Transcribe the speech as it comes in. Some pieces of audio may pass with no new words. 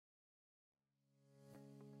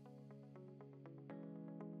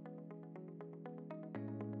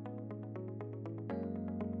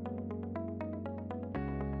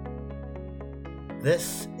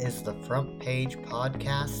This is the Front Page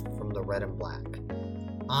Podcast from the Red and Black.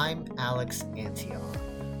 I'm Alex Antioch,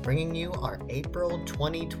 bringing you our April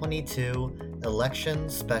 2022 Election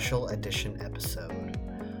Special Edition episode.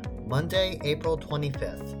 Monday, April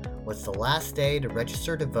 25th was the last day to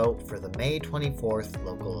register to vote for the May 24th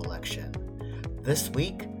local election. This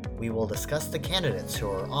week, we will discuss the candidates who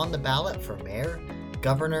are on the ballot for mayor,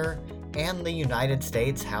 governor, and the United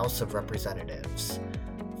States House of Representatives.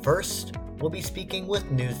 First, we'll be speaking with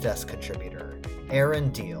News Desk contributor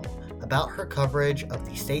Erin Diehl about her coverage of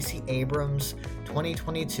the Stacey Abrams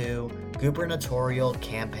 2022 gubernatorial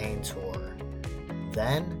campaign tour.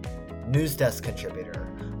 Then, News Desk contributor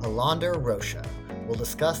Alondra Rocha will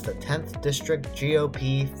discuss the 10th District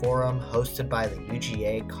GOP forum hosted by the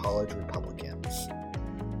UGA College Republicans.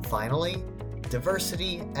 Finally,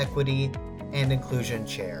 Diversity, Equity, and Inclusion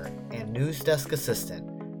Chair and News Desk Assistant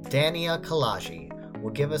Dania Kalaji will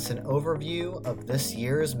give us an overview of this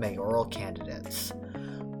year's mayoral candidates.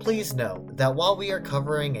 Please note that while we are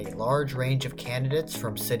covering a large range of candidates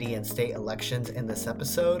from city and state elections in this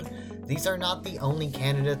episode, these are not the only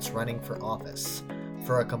candidates running for office.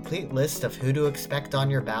 For a complete list of who to expect on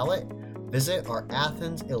your ballot, visit our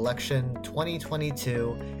Athens Election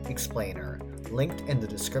 2022 explainer, linked in the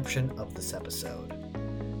description of this episode.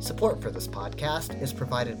 Support for this podcast is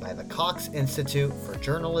provided by the Cox Institute for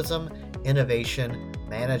Journalism, Innovation,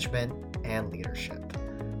 Management, and Leadership.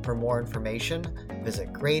 For more information,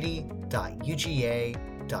 visit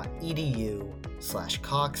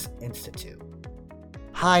grady.uga.edu/Cox Institute.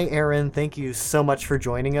 Hi, Erin. Thank you so much for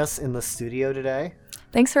joining us in the studio today.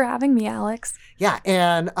 Thanks for having me, Alex. Yeah,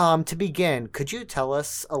 and to begin, could you tell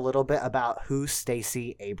us a little bit about who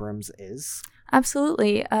Stacey Abrams is?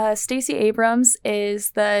 Absolutely. Stacey Abrams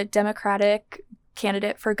is the Democratic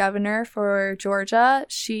candidate for governor for Georgia.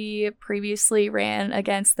 She previously ran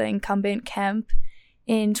against the incumbent Kemp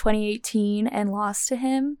in 2018 and lost to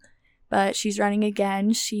him, but she's running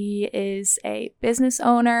again. She is a business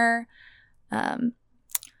owner,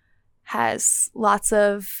 has lots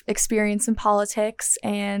of experience in politics,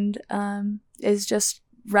 and is just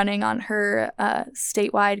running on her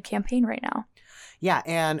statewide campaign right now. Yeah,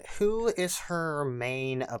 and who is her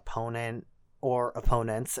main opponent or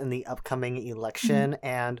opponents in the upcoming election,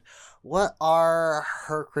 and what are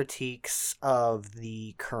her critiques of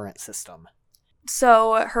the current system?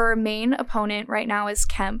 So her main opponent right now is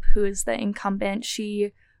Kemp, who is the incumbent.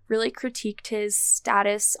 She really critiqued his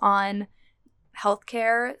status on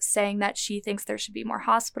healthcare, saying that she thinks there should be more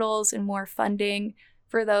hospitals and more funding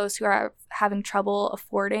for those who are having trouble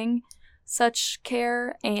affording such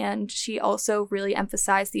care. And she also really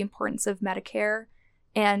emphasized the importance of Medicare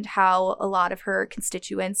and how a lot of her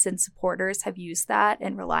constituents and supporters have used that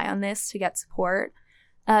and rely on this to get support.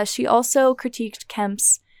 She also critiqued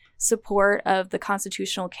Kemp's support of the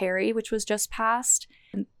constitutional carry, which was just passed.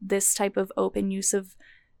 And this type of open use of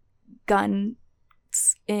guns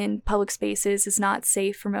in public spaces is not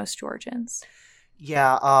safe for most Georgians.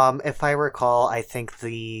 Yeah, if I recall, I think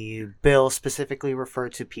the bill specifically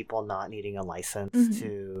referred to people not needing a license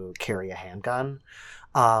to carry a handgun,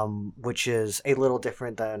 which is a little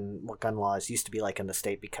different than what gun laws used to be like in the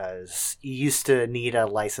state, because you used to need a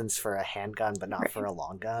license for a handgun, but not for a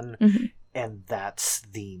long gun. And that's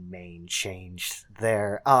the main change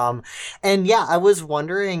there. And yeah, I was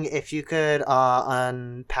wondering if you could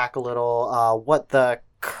unpack a little what the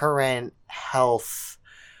current health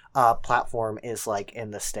platform is like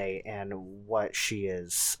in the state and what she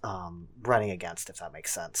is running against, if that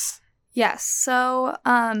makes sense. Yes. So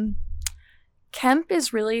Kemp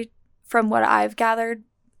is really, from what I've gathered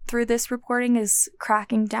through this reporting, is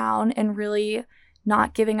cracking down and really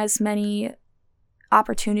not giving as many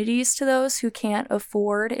opportunities to those who can't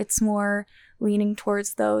afford. It's more leaning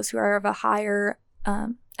towards those who are of a higher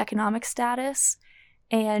economic status.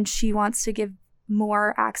 And she wants to give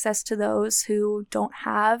more access to those who don't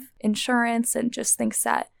have insurance, and just thinks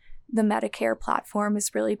that the Medicare platform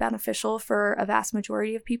is really beneficial for a vast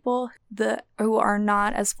majority of people who are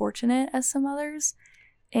not as fortunate as some others.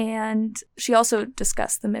 And she also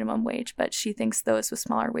discussed the minimum wage, but she thinks those with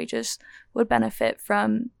smaller wages would benefit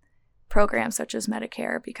from programs such as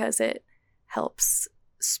Medicare because it helps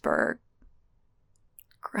spur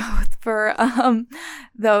growth for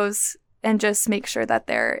those and just make sure that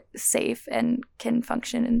they're safe and can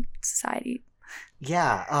function in society.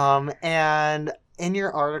 Yeah, and in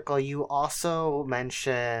your article, you also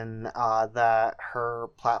mention that her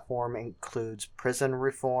platform includes prison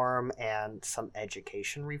reform and some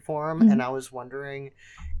education reform. And I was wondering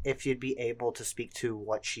if you'd be able to speak to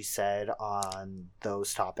what she said on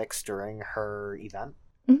those topics during her event.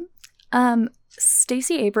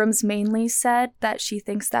 Stacey Abrams mainly said that she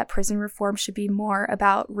thinks that prison reform should be more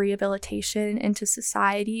about rehabilitation into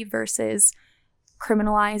society versus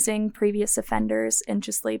criminalizing previous offenders and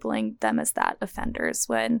just labeling them as that offenders,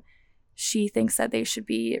 when she thinks that they should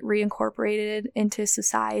be reincorporated into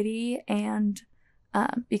society, and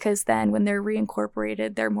because then when they're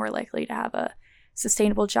reincorporated, they're more likely to have a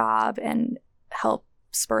sustainable job and help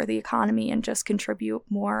spur the economy and just contribute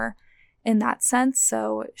more in that sense.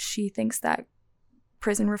 So she thinks that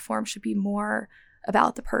prison reform should be more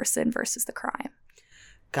about the person versus the crime.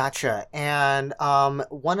 Gotcha. And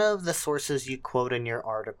one of the sources you quote in your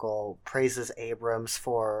article praises Abrams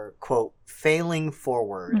for, quote, failing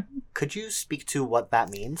forward. Mm-hmm. Could you speak to what that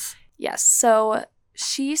means? Yes. So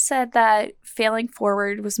she said that failing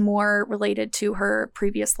forward was more related to her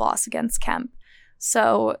previous loss against Kemp.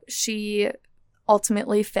 So she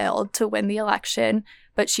ultimately failed to win the election,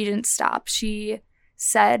 but she didn't stop. She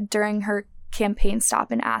said during her campaign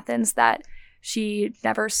stop in Athens that she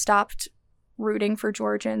never stopped rooting for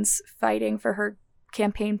Georgians, fighting for her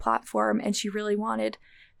campaign platform, and she really wanted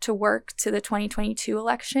to work to the 2022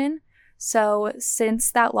 election. So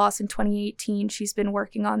since that loss in 2018, she's been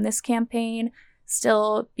working on this campaign,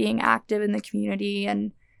 still being active in the community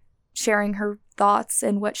and sharing her thoughts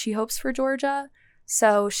and what she hopes for Georgia.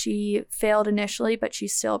 So she failed initially, but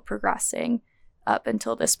she's still progressing up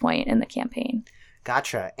until this point in the campaign.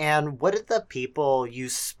 Gotcha. And what did the people you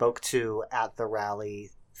spoke to at the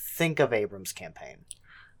rally think of Abrams' campaign?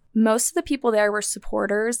 Most of the people there were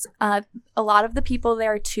supporters. A lot of the people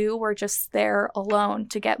there, too, were just there alone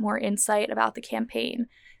to get more insight about the campaign.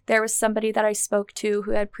 There was somebody that I spoke to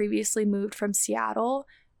who had previously moved from Seattle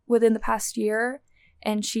within the past year,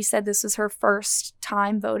 and she said this was her first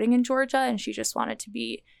time voting in Georgia, and she just wanted to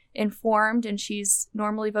be informed, and she's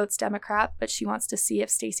normally votes Democrat, but she wants to see if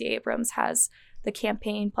Stacey Abrams has the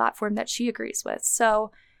campaign platform that she agrees with.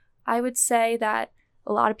 So I would say that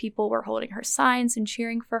a lot of people were holding her signs and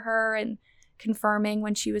cheering for her and confirming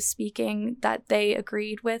when she was speaking that they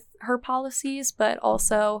agreed with her policies, but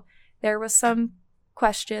also there was some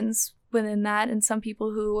questions within that and some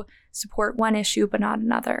people who support one issue but not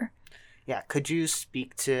another. Yeah, could you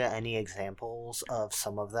speak to any examples of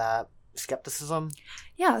some of that skepticism?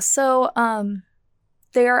 Yeah, so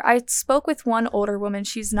I spoke with one older woman.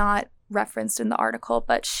 She's not referenced in the article,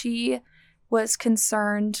 but she was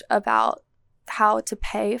concerned about how to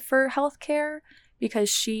pay for healthcare because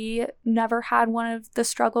she never had one of the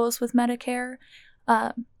struggles with Medicare.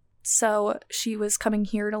 So she was coming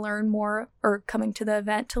here to learn more, or coming to the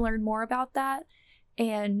event to learn more about that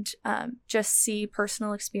and just see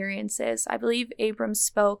personal experiences. I believe Abrams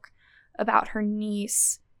spoke about her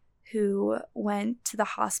niece who went to the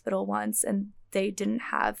hospital once and they didn't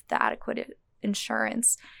have the adequate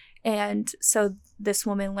insurance. And so this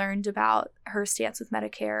woman learned about her stance with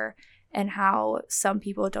Medicare and how some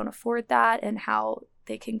people don't afford that and how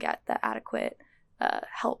they can get the adequate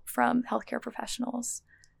help from healthcare professionals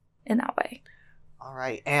in that way. All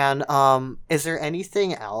right. And is there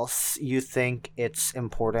anything else you think it's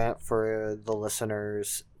important for the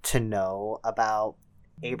listeners to know about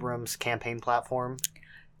Abrams' campaign platform?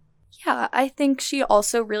 Yeah, I think she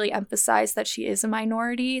also really emphasized that she is a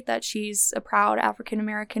minority, that she's a proud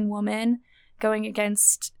African-American woman going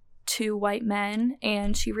against two white men,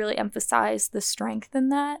 and she really emphasized the strength in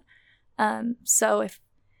that. So if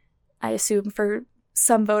I assume for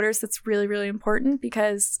some voters that's really, really important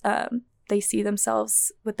because they see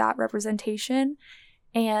themselves with that representation.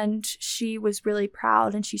 And she was really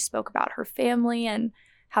proud, and she spoke about her family and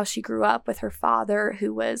how she grew up with her father,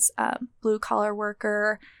 who was a blue-collar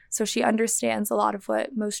worker. So she understands a lot of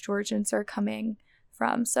what most Georgians are coming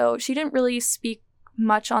from. So she didn't really speak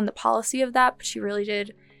much on the policy of that, but she really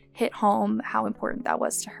did hit home how important that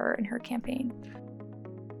was to her in her campaign.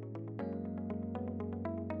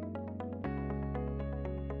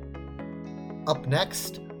 Up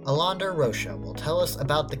next, Alondra Rocha will tell us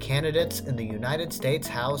about the candidates in the United States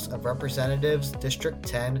House of Representatives District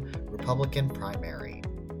 10 Republican primary.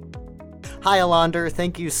 Hi, Alondra.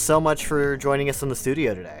 Thank you so much for joining us in the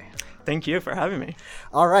studio today. Thank you for having me.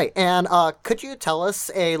 All right. And could you tell us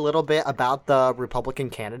a little bit about the Republican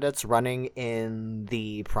candidates running in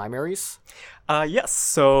the primaries? Yes.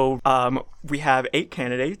 So we have 8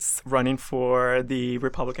 candidates running for the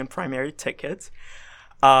Republican primary ticket.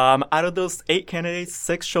 Out of those 8 candidates,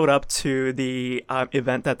 6 showed up to the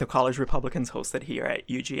event that the college Republicans hosted here at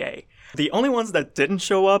UGA. The only ones that didn't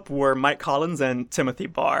show up were Mike Collins and Timothy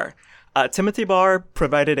Barr. Timothy Barr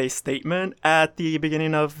provided a statement at the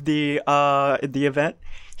beginning of the event.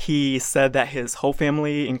 He said that his whole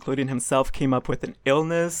family, including himself, came up with an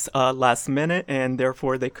illness last minute, and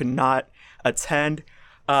therefore they could not attend.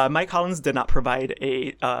 Mike Collins did not provide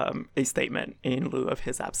a statement in lieu of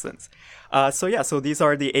his absence. So these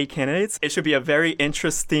are the 8 candidates. It should be a very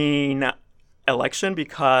interesting election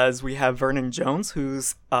because we have Vernon Jones,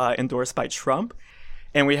 who's endorsed by Trump,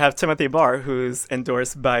 and we have Timothy Barr, who's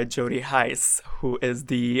endorsed by Jody Hice, who is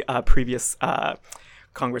the previous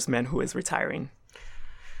congressman who is retiring.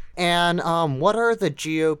 And what are the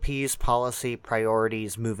GOP's policy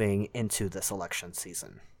priorities moving into this election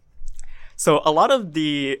season? So a lot of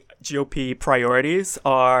the GOP priorities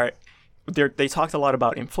are, they talked a lot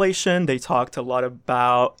about inflation. They talked a lot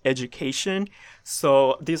about education.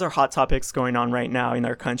 So these are hot topics going on right now in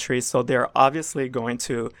our country. So they're obviously going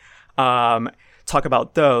to talk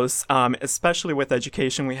about those, especially with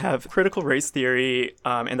education. We have critical race theory,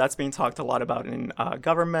 and that's being talked a lot about in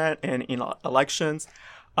government and in elections.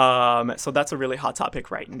 So that's a really hot topic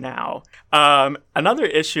right now. Another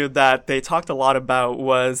issue that they talked a lot about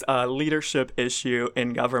was a leadership issue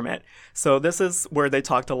in government. So this is where they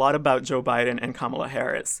talked a lot about Joe Biden and Kamala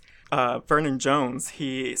Harris. Vernon Jones,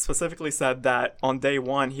 he specifically said that on day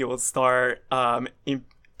one, he will start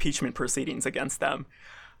impeachment proceedings against them.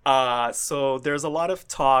 So there's a lot of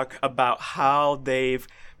talk about how they've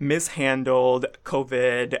mishandled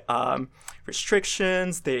COVID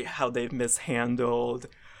restrictions, how they've mishandled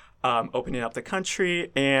opening up the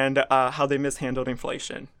country, and how they mishandled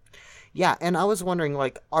inflation. Yeah, and I was wondering,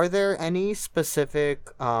 are there any specific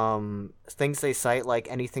things they cite,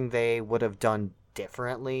 anything they would have done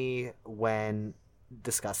differently when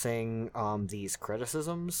discussing these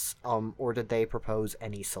criticisms, or did they propose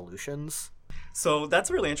any solutions? So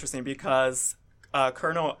that's really interesting because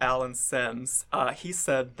Colonel Alan Sims, he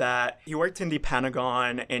said that he worked in the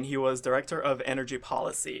Pentagon and he was director of energy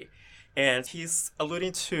policy. And he's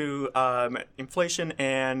alluding to inflation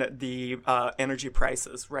and the energy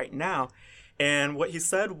prices right now. And what he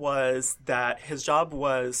said was that his job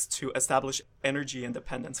was to establish energy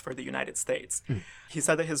independence for the United States. He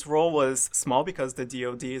said that his role was small because the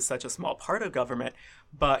DoD is such a small part of government.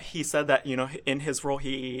 But he said that, in his role,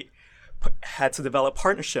 he had to develop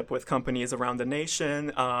partnership with companies around the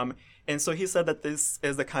nation. And so he said that this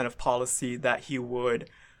is the kind of policy that he would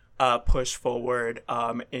push forward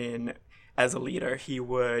as a leader. He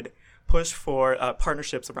would push for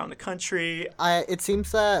partnerships around the country. It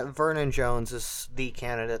seems that Vernon Jones is the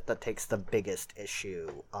candidate that takes the biggest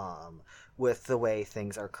issue with the way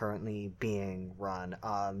things are currently being run.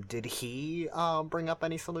 Did he bring up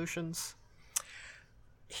any solutions?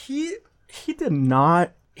 He did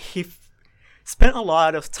not. He spent a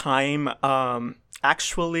lot of time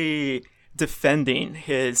actually defending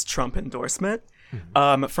his Trump endorsement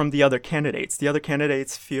from the other candidates. The other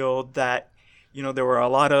candidates feel that, there were a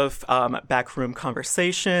lot of backroom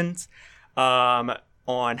conversations on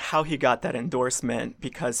how he got that endorsement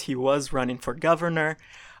because he was running for governor,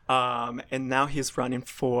 and now he's running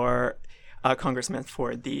for congressman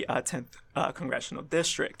for the 10th congressional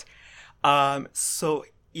district. So,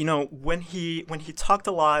 when he talked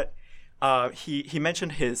a lot, he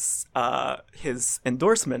mentioned his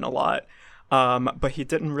endorsement a lot, but he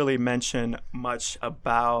didn't really mention much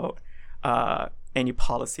about any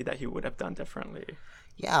policy that he would have done differently.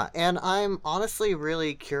 Yeah, and I'm honestly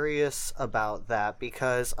really curious about that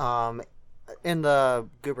because in the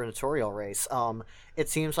gubernatorial race, it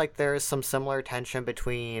seems like there's some similar tension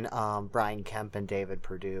between Brian Kemp and David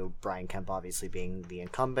Perdue. Brian Kemp obviously being the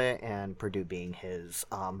incumbent and Perdue being his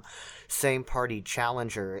same party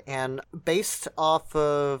challenger. And based off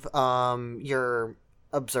of your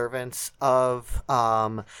observance of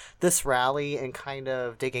this rally and kind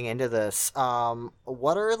of digging into this,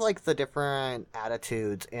 what are the different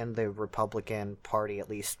attitudes in the Republican Party, at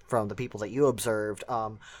least from the people that you observed,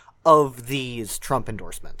 of these Trump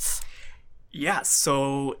endorsements? Yeah,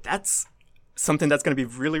 so that's something that's going to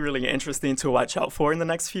be really, really interesting to watch out for in the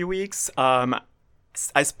next few weeks. I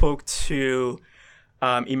spoke to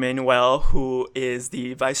Emmanuel, who is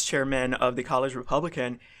the vice chairman of the College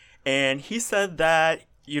Republican, and he said that,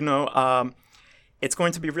 it's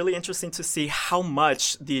going to be really interesting to see how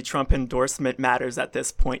much the Trump endorsement matters at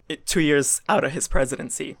this point, 2 years out of his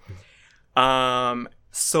presidency.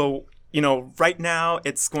 So, right now,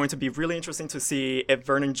 it's going to be really interesting to see if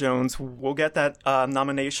Vernon Jones will get that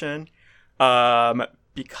nomination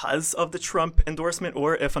because of the Trump endorsement,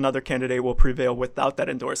 or if another candidate will prevail without that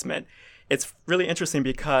endorsement. It's really interesting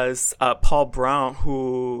because Paul Brown,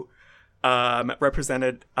 who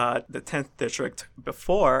represented the 10th district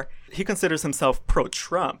before, he considers himself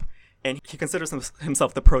pro-Trump. and he considers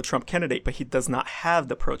himself the pro-Trump candidate, but he does not have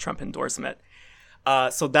the pro-Trump endorsement.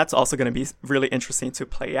 So that's also going to be really interesting to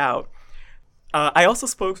play out. I also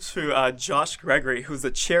spoke to Josh Gregory, who's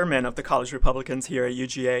the chairman of the College Republicans here at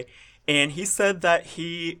UGA, and he said that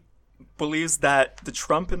he believes that the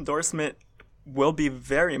Trump endorsement will be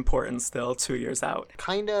very important still 2 years out.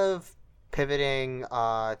 Kind of pivoting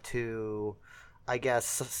to, I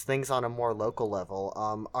guess, things on a more local level.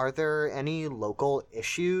 Are there any local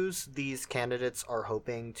issues these candidates are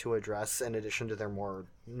hoping to address in addition to their more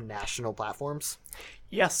national platforms?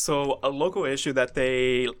 Yes, so a local issue that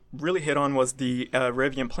they really hit on was the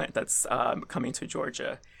Rivian plant that's coming to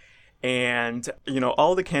Georgia. And,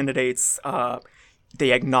 all the candidates,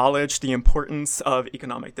 they acknowledge the importance of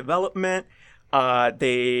economic development.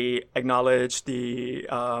 They acknowledge the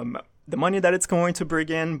money that it's going to bring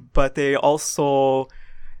in, but they also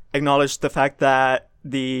acknowledge the fact that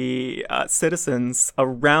the citizens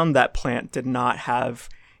around that plant did not have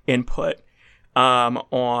input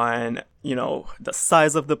on, the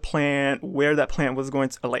size of the plant, where that plant was going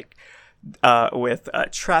to, with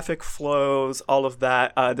traffic flows, all of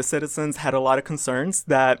that. The citizens had a lot of concerns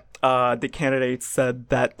that the candidates said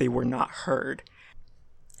that they were not heard.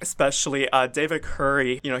 Especially David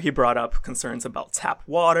Curry, he brought up concerns about tap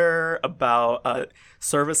water, about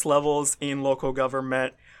service levels in local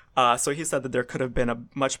government. So he said that there could have been a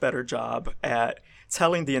much better job at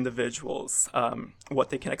telling the individuals what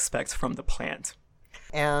they can expect from the plant.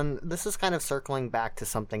 And this is kind of circling back to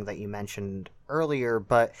something that you mentioned earlier,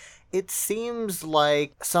 but it seems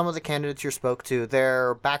like some of the candidates you spoke to,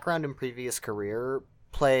 their background and previous career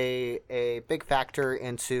play a big factor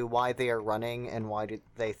into why they are running and why do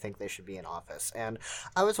they think they should be in office. And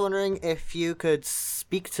I was wondering if you could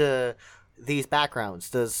speak to these backgrounds.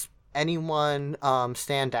 Does anyone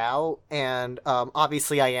stand out? And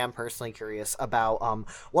obviously I am personally curious about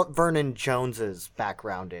what Vernon Jones's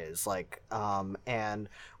background is like, and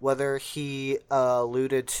whether he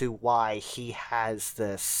alluded to why he has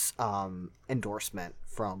this endorsement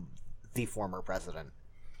from the former president.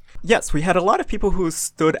 Yes, we had a lot of people who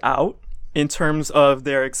stood out in terms of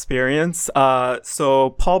their experience. So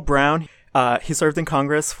Paul Brown, he served in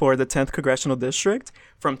Congress for the 10th Congressional District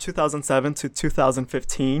from 2007 to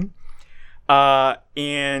 2015.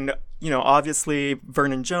 And, obviously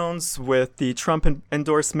Vernon Jones with the Trump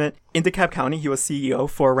endorsement. In DeKalb County, he was CEO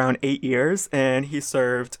for around 8 years, and he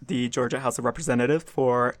served the Georgia House of Representatives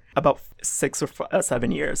for about 6 or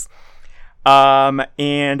 7 years.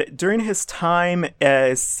 And during his time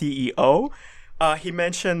as CEO, he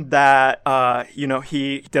mentioned that,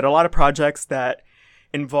 he did a lot of projects that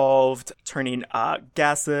involved turning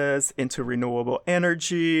gases into renewable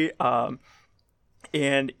energy,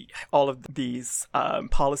 and all of these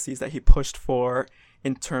policies that he pushed for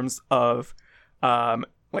in terms of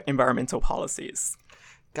environmental policies.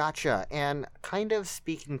 Gotcha. And kind of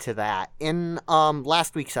speaking to that, in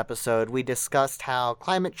last week's episode, we discussed how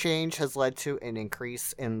climate change has led to an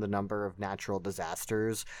increase in the number of natural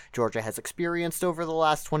disasters Georgia has experienced over the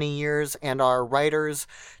last 20 years, and our writers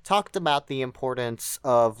talked about the importance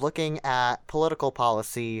of looking at political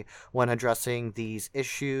policy when addressing these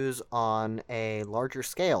issues on a larger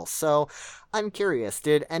scale. So I'm curious,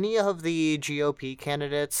 did any of the GOP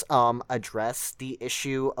candidates address the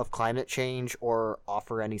issue of climate change or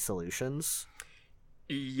offer any solutions?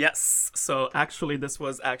 Yes. So actually, this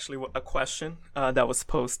was actually a question that was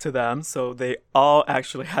posed to them. So they all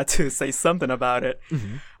actually had to say something about it.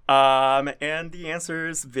 Mm-hmm. And the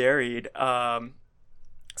answers varied.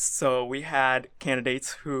 So we had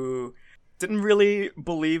candidates who didn't really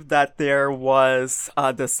believe that there was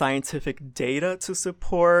the scientific data to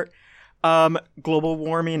support global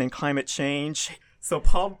warming and climate change. So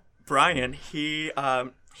Paul Bryan, he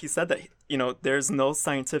said that, there's no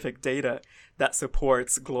scientific data that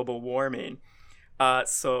supports global warming.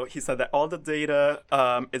 So he said that all the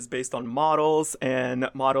data is based on models, and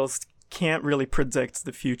models can't really predict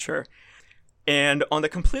the future. And on the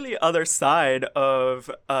completely other side of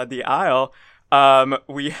the aisle,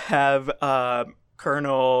 we have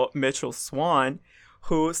Colonel Mitchell Swan,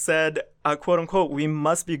 who said, quote unquote, we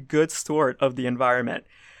must be good steward of the environment.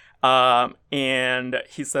 And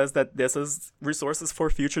he says that this is resources for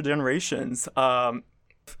future generations.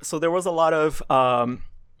 So there was a lot of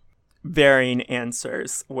varying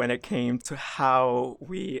answers when it came to how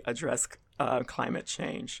we address climate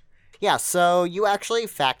change. Yeah, so you actually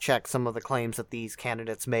fact-checked some of the claims that these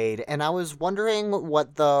candidates made, and I was wondering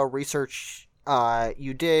what the research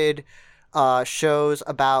you did shows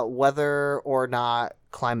about whether or not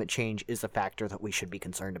climate change is a factor that we should be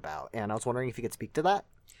concerned about. And I was wondering if you could speak to that.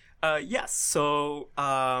 Yes. So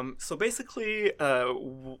basically,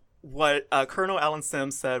 what Colonel Alan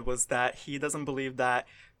Sims said was that he doesn't believe that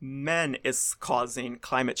men is causing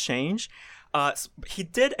climate change. He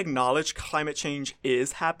did acknowledge climate change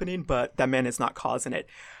is happening, but that men is not causing it.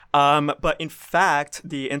 But in fact,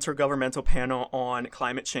 the Intergovernmental Panel on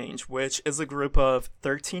Climate Change, which is a group of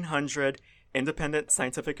 1,300 independent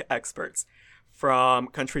scientific experts from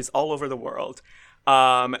countries all over the world,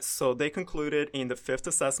 so they concluded in the 5th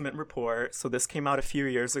assessment report, so this came out a few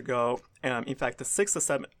years ago. In fact, the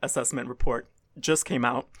 6th assessment report just came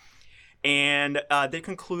out. And they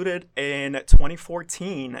concluded in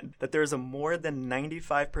 2014 that there's a more than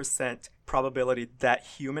 95% probability that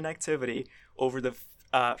human activity over the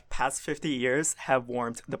past 50 years have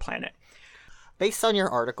warmed the planet. Based on your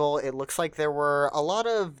article, it looks like there were a lot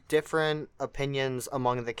of different opinions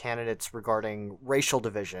among the candidates regarding racial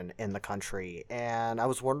division in the country, and I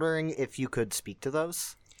was wondering if you could speak to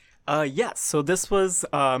those. Yes, so this was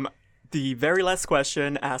the very last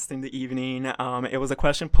question asked in the evening. It was a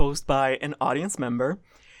question posed by an audience member,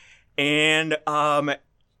 and when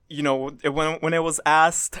it was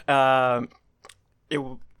asked,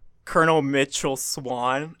 Colonel Mitchell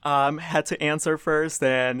Swan had to answer first,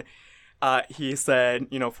 and he said,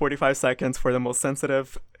 45 seconds for the most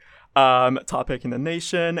sensitive topic in the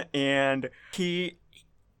nation, and he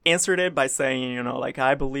answered it by saying,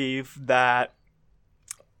 I believe that,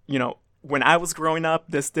 when I was growing up,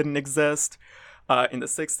 this didn't exist in the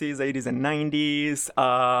 60s, 80s, and 90s.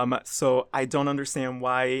 So I don't understand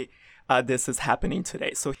why this is happening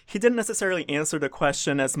today. So he didn't necessarily answer the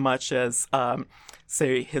question as much as,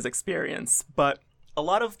 say, his experience. But a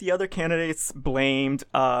lot of the other candidates blamed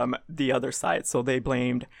the other side. So they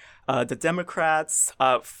blamed the Democrats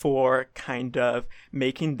for kind of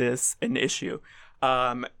making this an issue.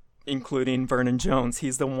 Including Vernon Jones.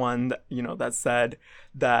 He's the one that, that said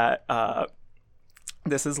that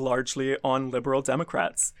this is largely on liberal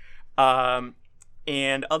Democrats. And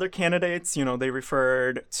other candidates, they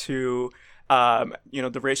referred to,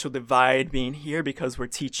 the racial divide being here because we're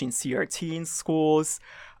teaching CRT in schools,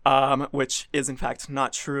 which is in fact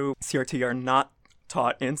not true. CRT are not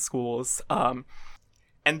taught in schools. And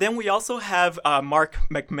then we also have Mark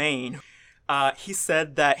McMain. He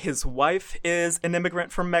said that his wife is an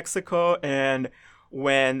immigrant from Mexico, and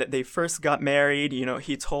when they first got married,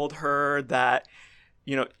 he told her that,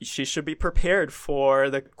 she should be prepared for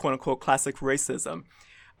the quote-unquote classic racism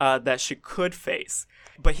that she could face.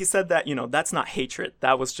 But he said that, that's not hatred.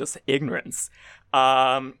 That was just ignorance.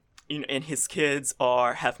 And his kids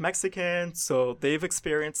are half Mexican, so they've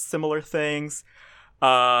experienced similar things.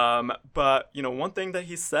 But, one thing that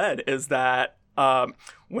he said is that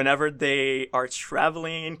whenever they are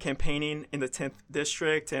traveling, campaigning in the 10th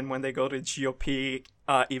district, and when they go to GOP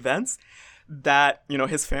events, that,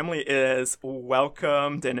 his family is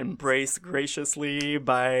welcomed and embraced graciously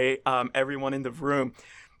by everyone in the room.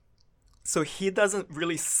 So he doesn't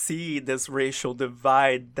really see this racial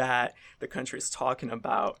divide that the country is talking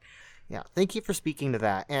about. Yeah, thank you for speaking to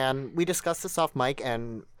that. And we discussed this off mic,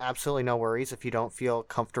 and absolutely no worries if you don't feel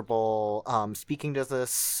comfortable speaking to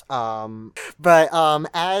this. But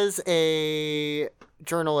as a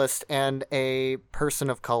journalist and a person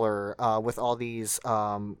of color with all these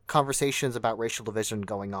conversations about racial division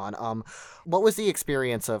going on, what was the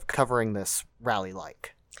experience of covering this rally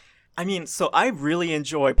like? I mean, so I really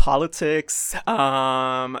enjoy politics.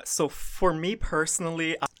 So for me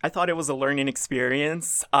personally, I thought it was a learning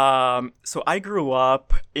experience. So I grew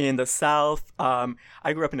up in the South.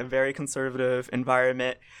 I grew up in a very conservative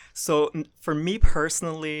environment. So for me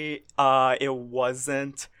personally, it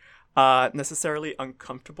wasn't necessarily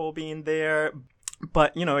uncomfortable being there.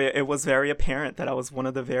 But, it was very apparent that I was one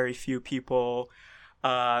of the very few people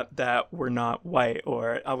that were not white,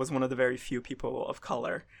 or I was one of the very few people of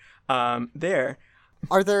color. There.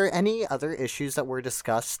 Are there any other issues that were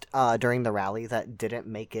discussed during the rally that didn't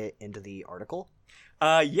make it into the article?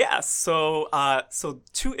 Yes. So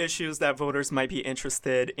two issues that voters might be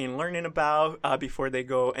interested in learning about before they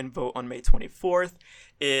go and vote on May 24th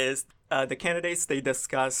is the candidates, they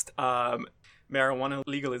discussed marijuana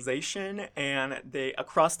legalization, and they,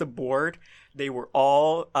 across the board, they were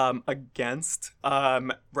all against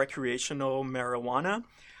recreational marijuana.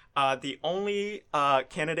 The only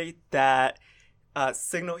candidate that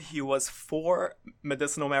signaled he was for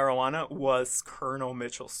medicinal marijuana was Colonel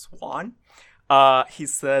Mitchell Swan. He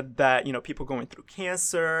said that, people going through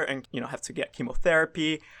cancer and, have to get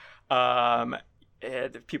chemotherapy,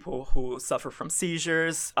 people who suffer from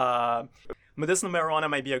seizures, medicinal marijuana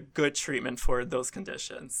might be a good treatment for those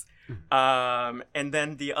conditions. And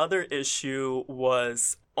then the other issue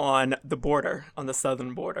was on the border, on the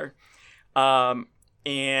southern border.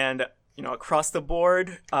 And across the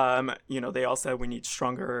board, they all said we need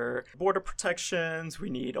stronger border protections, we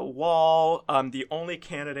need a wall. The only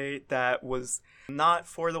candidate that was not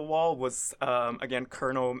for the wall was, again,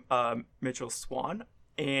 Colonel Mitchell Swan.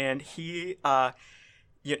 And he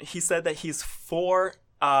said that he's for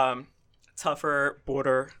tougher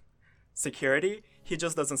border security. He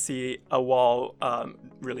just doesn't see a wall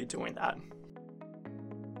really doing that.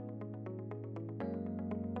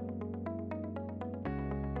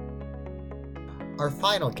 Our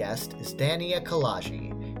final guest is Dania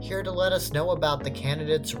Kalaji, here to let us know about the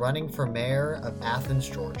candidates running for mayor of Athens,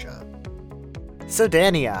 Georgia. So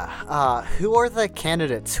Dania, who are the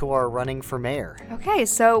candidates who are running for mayor? Okay,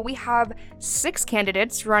 so we have 6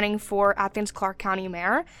 candidates running for Athens Clarke County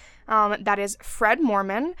mayor. That is Fred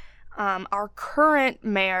Moorman, our current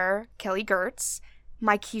mayor, Kelly Girtz,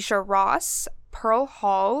 Mykesha Ross, Pearl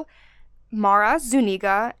Hall, Mara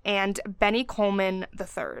Zuniga, and Benny Coleman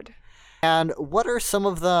III. And what are some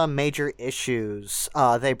of the major issues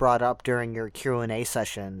they brought up during your Q&A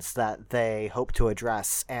sessions that they hope to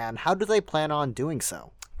address, and how do they plan on doing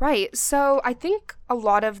so? Right, so I think a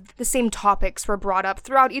lot of the same topics were brought up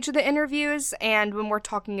throughout each of the interviews, and when we're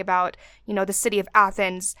talking about, the city of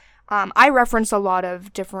Athens, I reference a lot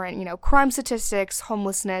of different, crime statistics,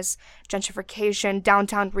 homelessness, gentrification,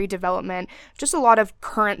 downtown redevelopment, just a lot of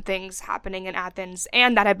current things happening in Athens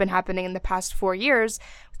and that have been happening in the past 4 years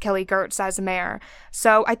with Kelly Girtz as mayor.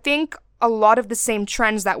 So I think a lot of the same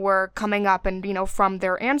trends that were coming up and, from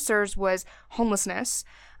their answers was homelessness.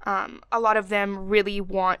 A lot of them really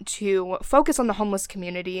want to focus on the homeless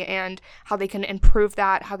community and how they can improve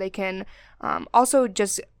that, how they can also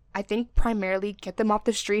just, I think, primarily get them off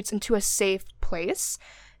the streets into a safe place.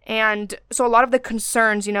 And so a lot of the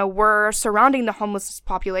concerns, were surrounding the homeless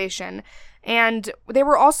population. And they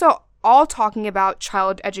were also all talking about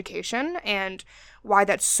child education and why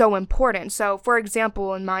that's so important. So, for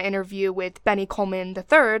example, in my interview with Benny Coleman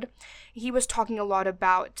III, he was talking a lot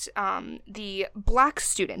about the Black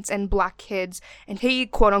students and Black kids, and he,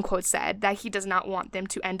 quote-unquote, said that he does not want them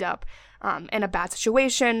to end up in a bad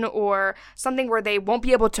situation or something where they won't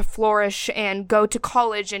be able to flourish and go to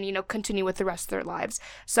college and, continue with the rest of their lives.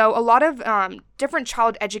 So a lot of different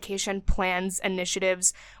child education plans,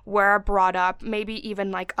 initiatives were brought up, maybe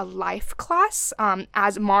even like a life class,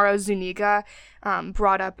 as Mara Zuniga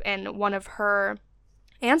brought up in one of her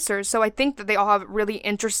answers. So I think that they all have really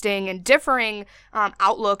interesting and differing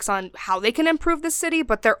outlooks on how they can improve the city,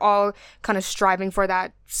 but they're all kind of striving for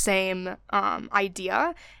that same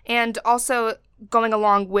idea. And also going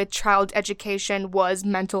along with child education was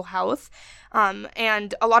mental health.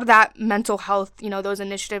 And a lot of that mental health, those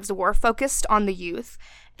initiatives were focused on the youth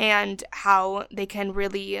and how they can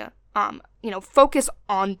really focus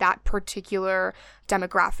on that particular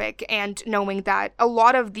demographic, and knowing that a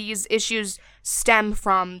lot of these issues stem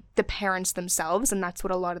from the parents themselves, and that's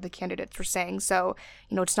what a lot of the candidates were saying. So,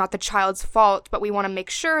 it's not the child's fault, but we want to make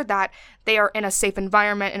sure that they are in a safe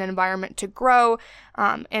environment, an environment to grow,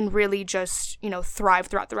 and really just, thrive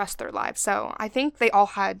throughout the rest of their lives. So I think they all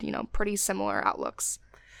had, pretty similar outlooks.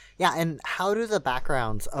 Yeah, and how do the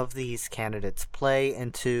backgrounds of these candidates play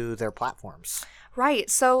into their platforms? Right.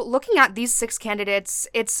 So looking at these 6 candidates,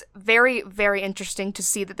 it's very, very interesting to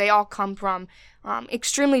see that they all come from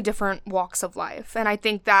extremely different walks of life. And I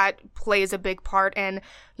think that plays a big part in,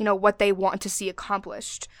 what they want to see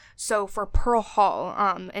accomplished. So for Pearl Hall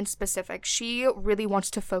in specific, she really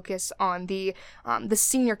wants to focus on the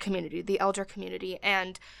senior community, the elder community,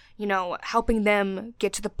 and helping them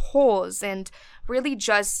get to the polls and really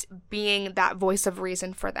just being that voice of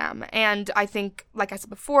reason for them. And I think, like I said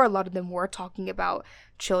before, a lot of them were talking about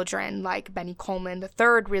children, like Benny Coleman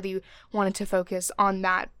III really wanted to focus on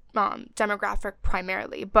that demographic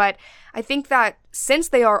primarily. But I think that since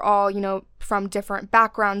they are all, from different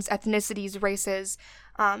backgrounds, ethnicities, races,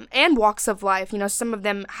 and walks of life, some of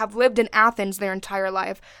them have lived in Athens their entire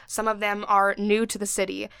life. Some of them are new to the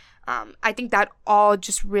city. I think that all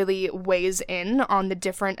just really weighs in on the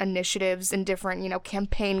different initiatives and different,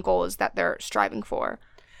 campaign goals that they're striving for.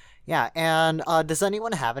 Yeah, and does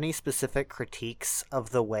anyone have any specific critiques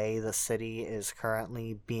of the way the city is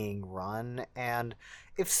currently being run? And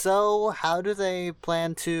if so, how do they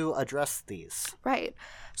plan to address these? Right.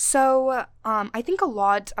 So I think a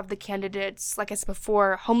lot of the candidates, like I said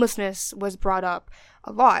before, homelessness was brought up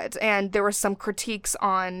a lot. And there were some critiques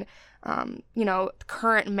on,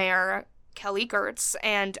 current mayor Kelly Girtz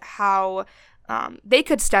and how they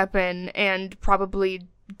could step in and probably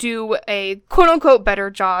do a quote-unquote better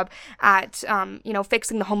job at,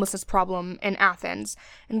 fixing the homelessness problem in Athens.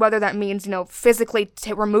 And whether that means, physically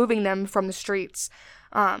removing them from the streets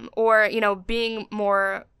or, being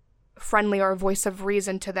more friendly or a voice of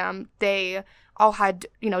reason to them, they all had,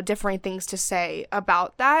 differing things to say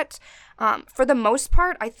about that. For the most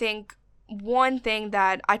part, I think one thing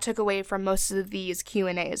that I took away from most of these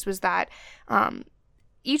Q&As was that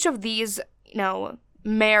each of these,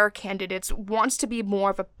 mayor candidates wants to be more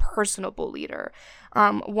of a personable leader.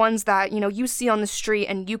 Ones that, you see on the street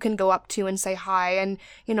and you can go up to and say hi and,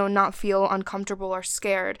 not feel uncomfortable or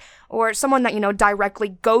scared. Or someone that, directly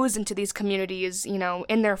goes into these communities,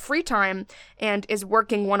 in their free time and is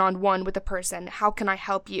working one-on-one with a person. How can I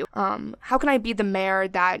help you? How can I be the mayor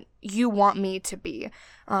that you want me to be?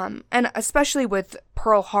 And especially with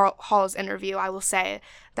Pearl Hall's interview, I will say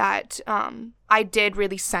that I did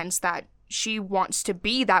really sense that she wants to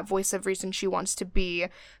be that voice of reason. She wants to be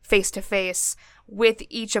face-to-face with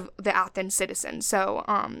each of the Athens citizens. So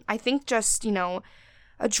I think just,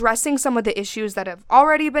 addressing some of the issues that have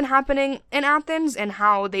already been happening in Athens and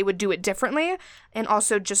how they would do it differently, and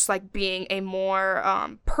also just like being a more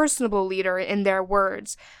personable leader in their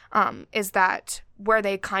words, is that where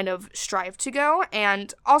they kind of strive to go.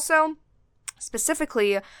 And also,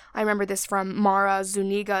 specifically, I remember this from Mara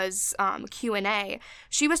Zuniga's Q&A.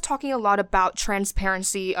 She was talking a lot about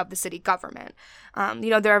transparency of the city government.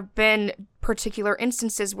 There have been particular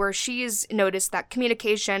instances where she's noticed that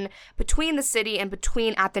communication between the city and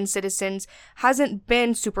between Athens citizens hasn't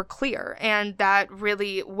been super clear, and that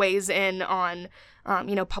really weighs in on,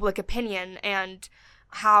 public opinion and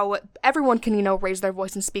how everyone can, raise their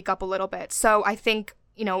voice and speak up a little bit. So I think,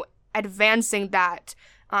 advancing that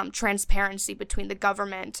transparency between the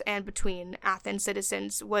government and between Athens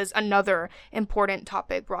citizens was another important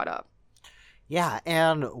topic brought up. Yeah,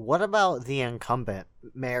 and what about the incumbent,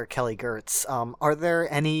 Mayor Kelly Girtz? Are there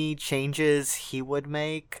any changes he would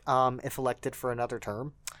make if elected for another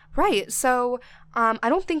term? Right. So I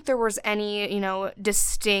don't think there was any,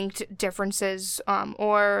 distinct differences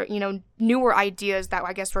or, newer ideas that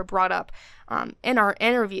I guess were brought up in our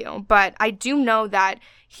interview. But I do know that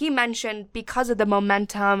he mentioned, because of the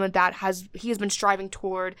momentum that he has been striving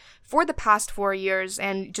toward for the past 4 years,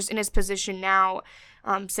 and just in his position now,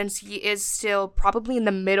 since he is still probably in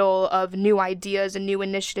the middle of new ideas and new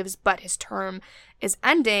initiatives, but his term is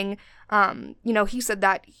ending, he said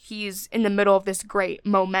that he's in the middle of this great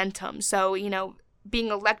momentum. So, being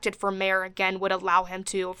elected for mayor again would allow him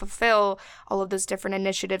to fulfill all of those different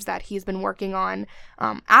initiatives that he's been working on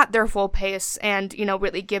at their full pace, and,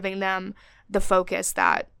 really giving them the focus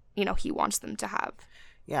that, he wants them to have.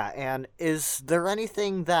 Yeah, and is there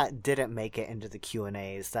anything that didn't make it into the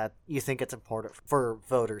Q&As that you think it's important for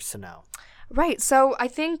voters to know? Right. So I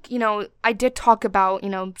think, I did talk about,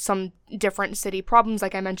 some different city problems,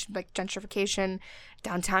 like I mentioned, like gentrification,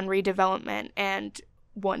 downtown redevelopment, and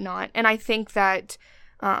whatnot. And I think that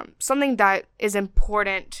something that is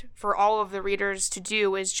important for all of the readers to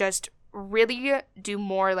do is just really do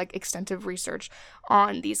more like extensive research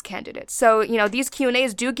on these candidates. So, these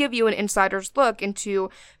Q&As do give you an insider's look into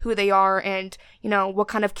who they are and, what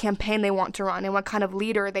kind of campaign they want to run and what kind of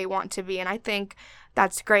leader they want to be. And I think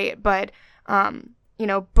that's great. But,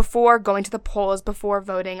 before going to the polls, before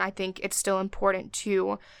voting, I think it's still important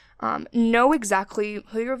to know exactly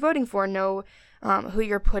who you're voting for, know who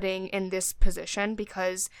you're putting in this position,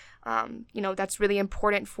 because that's really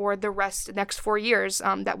important for the next 4 years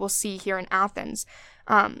that we'll see here in Athens.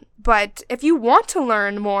 But if you want to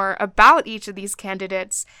learn more about each of these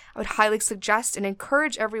candidates, I would highly suggest and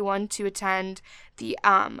encourage everyone to attend the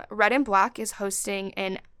Red and Black is hosting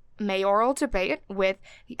an mayoral debate with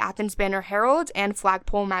the Athens Banner Herald and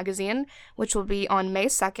Flagpole Magazine, which will be on May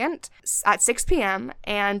 2nd at 6 p.m.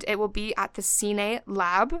 And it will be at the Cine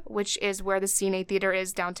Lab, which is where the Cine Theater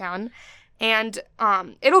is downtown. And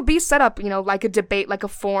it'll be set up, like a debate, like a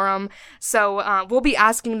forum. So we'll be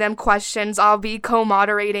asking them questions. I'll be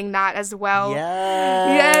co-moderating that as well.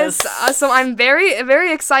 Yes. So I'm very,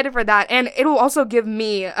 very excited for that. And it'll also give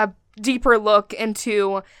me a deeper look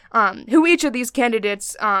into who each of these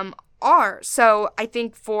candidates are. So I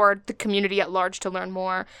think for the community at large to learn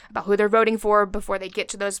more about who they're voting for before they get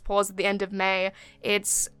to those polls at the end of May,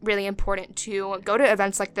 it's really important to go to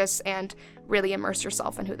events like this and really immerse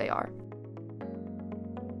yourself in who they are.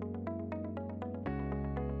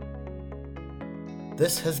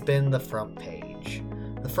 This has been The Front Page.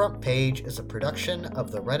 The Front Page is a production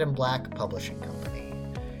of the Red and Black Publishing Company.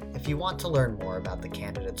 If you want to learn more about the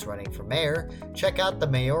candidates running for mayor, check out the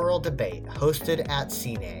mayoral debate hosted at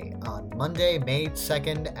Cine on Monday, May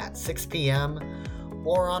 2nd at 6 p.m.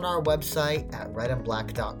 or on our website at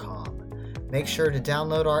redandblack.com. Make sure to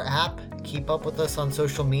download our app, keep up with us on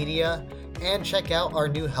social media, and check out our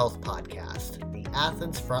new health podcast, The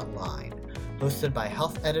Athens Frontline. hosted by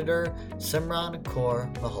health editor Simran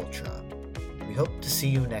Kaur Malhotra. We hope to see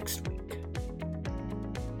you next week.